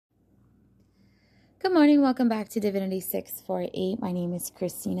Good morning. Welcome back to Divinity 648. My name is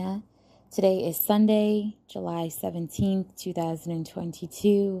Christina. Today is Sunday, July 17th,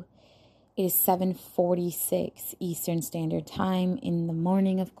 2022. It is 7:46 Eastern Standard Time in the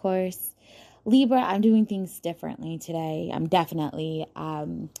morning, of course. Libra, I'm doing things differently today. I'm definitely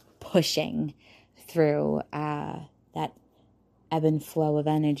pushing through that ebb and flow of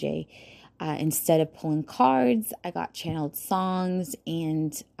energy. Instead of pulling cards, I got channeled songs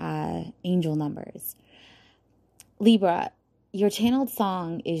and angel numbers. Libra, your channeled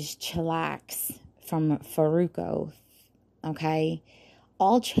song is Chillax from Farruko, okay?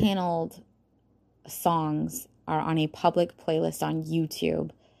 All channeled songs are on a public playlist on YouTube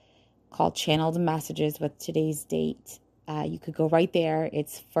called Channeled Messages with today's date. You could go right there.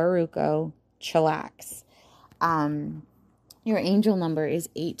 It's Farruko, Chillax. Your angel number is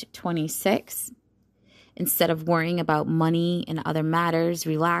 826. Instead of worrying about money and other matters,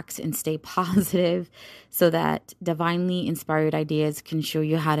 relax and stay positive so that divinely inspired ideas can show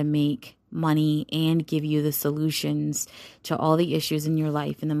you how to make money and give you the solutions to all the issues in your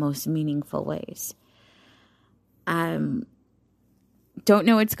life in the most meaningful ways. Don't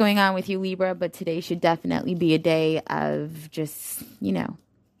know what's going on with you, Libra, but today should definitely be a day of just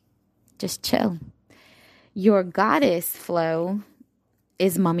chill. Your goddess flow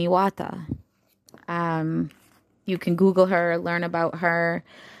is Mami Wata. You can Google her, learn about her.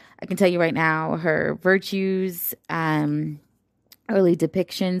 I can tell you right now, her virtues, early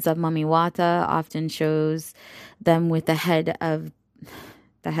depictions of Mami Wata often shows them with the head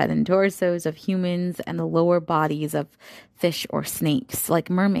and torsos of humans and the lower bodies of fish or snakes, like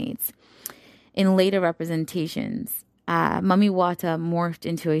mermaids. In later representations, Mami Wata morphed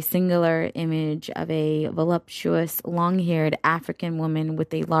into a singular image of a voluptuous, long-haired African woman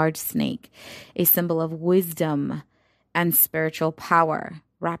with a large snake, a symbol of wisdom and spiritual power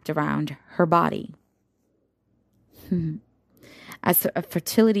wrapped around her body. As a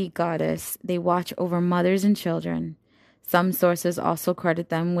fertility goddess, they watch over mothers and children. Some sources also credit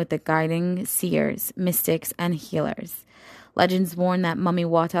them with the guiding seers, mystics, and healers. Legends warn that Mami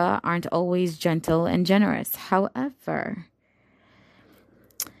Wata aren't always gentle and generous. However,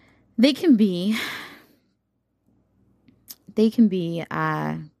 they can be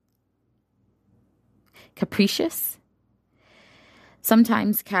capricious.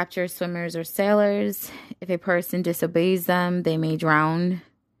 Sometimes capture swimmers or sailors. If a person disobeys them, they may drown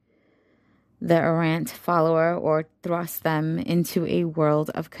the errant follower or thrust them into a world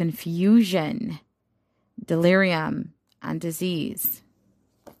of confusion, delirium, and disease.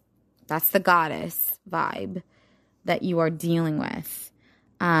 That's the goddess vibe that you are dealing with.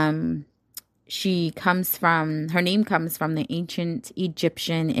 Her name comes from the ancient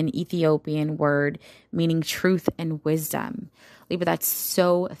Egyptian and Ethiopian word meaning truth and wisdom. Libra, that's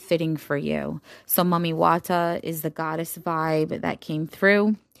so fitting for you. So Mami Wata is the goddess vibe that came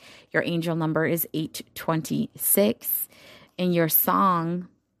through. Your angel number is 826. And your song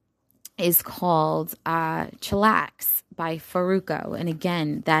is called Chillax by Farruko. And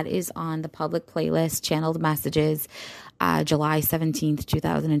again, that is on the public playlist, Channeled Messages, July 17th,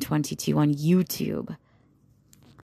 2022 on YouTube.